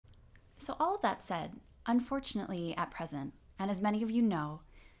So all of that said, unfortunately at present, and as many of you know,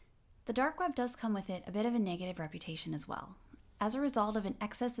 the dark web does come with it a bit of a negative reputation as well, as a result of an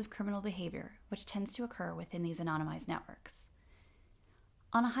excess of criminal behavior which tends to occur within these anonymized networks.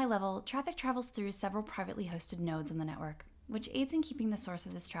 On a high level, traffic travels through several privately hosted nodes on the network, which aids in keeping the source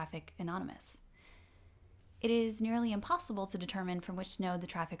of this traffic anonymous. It is nearly impossible to determine from which node the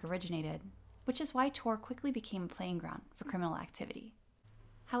traffic originated, which is why Tor quickly became a playing ground for criminal activity.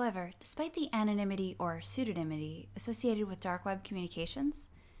 However, despite the anonymity or pseudonymity associated with dark web communications,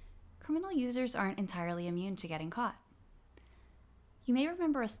 criminal users aren't entirely immune to getting caught. You may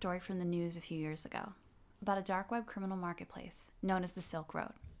remember a story from the news a few years ago about a dark web criminal marketplace known as the Silk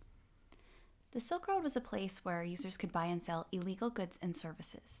Road. The Silk Road was a place where users could buy and sell illegal goods and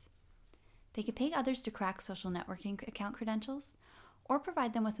services. They could pay others to crack social networking account credentials or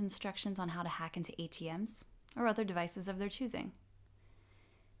provide them with instructions on how to hack into ATMs or other devices of their choosing.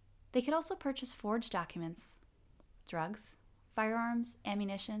 They could also purchase forged documents, drugs, firearms,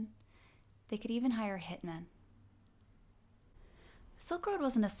 ammunition. They could even hire hitmen. The Silk Road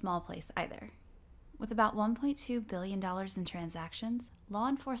wasn't a small place either. With about $1.2 billion in transactions, law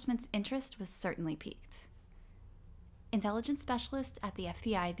enforcement's interest was certainly piqued. Intelligence specialists at the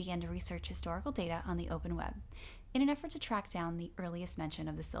FBI began to research historical data on the open web in an effort to track down the earliest mention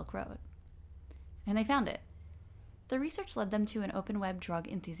of the Silk Road. And they found it. The research led them to an open web drug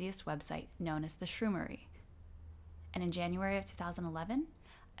enthusiast website known as the Shroomery. And in January of 2011,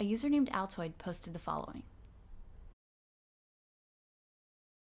 a user named Altoid posted the following.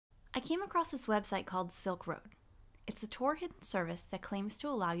 I came across this website called Silk Road. It's a Tor hidden service that claims to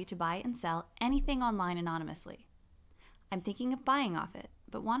allow you to buy and sell anything online anonymously. I'm thinking of buying off it,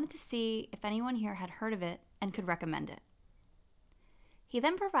 but wanted to see if anyone here had heard of it and could recommend it. He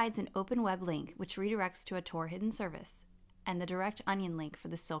then provides an open web link which redirects to a Tor hidden service and the direct onion link for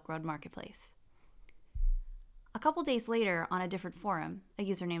the Silk Road marketplace. A couple days later, on a different forum, a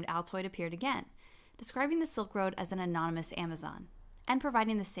user named Altoid appeared again, describing the Silk Road as an anonymous Amazon and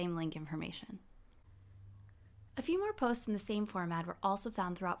providing the same link information. A few more posts in the same format were also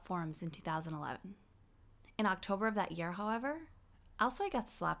found throughout forums in 2011. In October of that year, however, Altoid got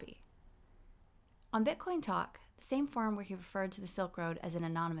sloppy. On Bitcoin Talk, the same forum where he referred to the Silk Road as an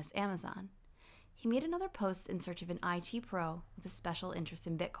anonymous Amazon, he made another post in search of an IT pro with a special interest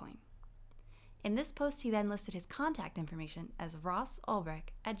in Bitcoin. In this post, he then listed his contact information as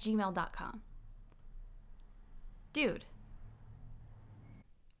rossulbrich@gmail.com. Dude.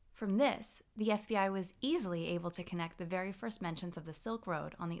 From this, the FBI was easily able to connect the very first mentions of the Silk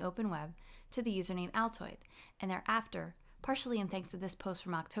Road on the open web to the username Altoid, and thereafter, partially in thanks to this post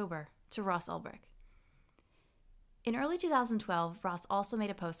from October, to Ross Ulbricht. In early 2012, Ross also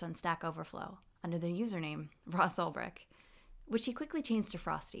made a post on Stack Overflow under the username Ross Ulbricht, which he quickly changed to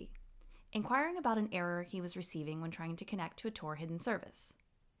Frosty, inquiring about an error he was receiving when trying to connect to a Tor hidden service.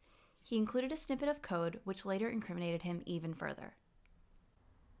 He included a snippet of code which later incriminated him even further.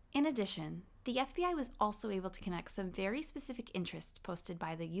 In addition, the FBI was also able to connect some very specific interests posted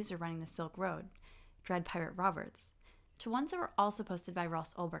by the user running the Silk Road, Dread Pirate Roberts, to ones that were also posted by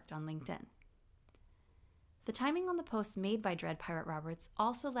Ross Ulbricht on LinkedIn. The timing on the posts made by Dread Pirate Roberts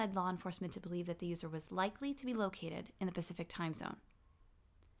also led law enforcement to believe that the user was likely to be located in the Pacific time zone.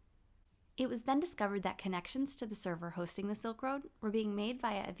 It was then discovered that connections to the server hosting the Silk Road were being made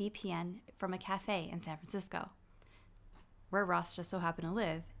via a VPN from a cafe in San Francisco, where Ross just so happened to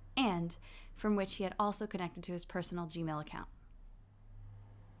live, and from which he had also connected to his personal Gmail account.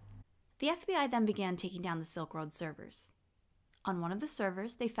 The FBI then began taking down the Silk Road servers. On one of the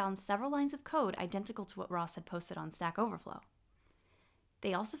servers, they found several lines of code identical to what Ross had posted on Stack Overflow.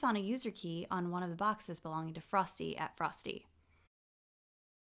 They also found a user key on one of the boxes belonging to Frosty at Frosty.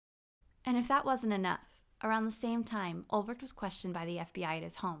 And if that wasn't enough, around the same time, Ulbricht was questioned by the FBI at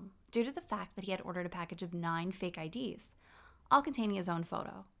his home due to the fact that he had ordered a package of 9 fake IDs, all containing his own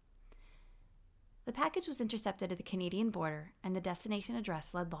photo. The package was intercepted at the Canadian border, and the destination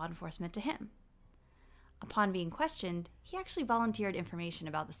address led law enforcement to him. Upon being questioned, he actually volunteered information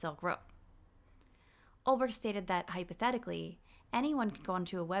about the Silk Road. Ulbricht stated that, hypothetically, anyone could go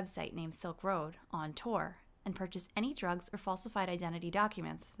onto a website named Silk Road on Tor and purchase any drugs or falsified identity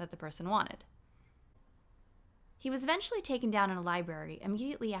documents that the person wanted. He was eventually taken down in a library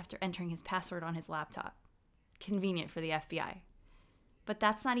immediately after entering his password on his laptop. Convenient for the FBI. But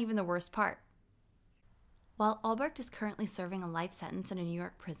that's not even the worst part. While Ulbricht is currently serving a life sentence in a New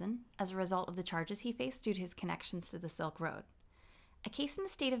York prison as a result of the charges he faced due to his connections to the Silk Road, a case in the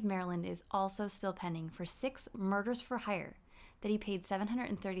state of Maryland is also still pending for 6 murders for hire that he paid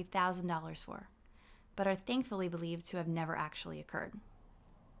 $730,000 for, but are thankfully believed to have never actually occurred.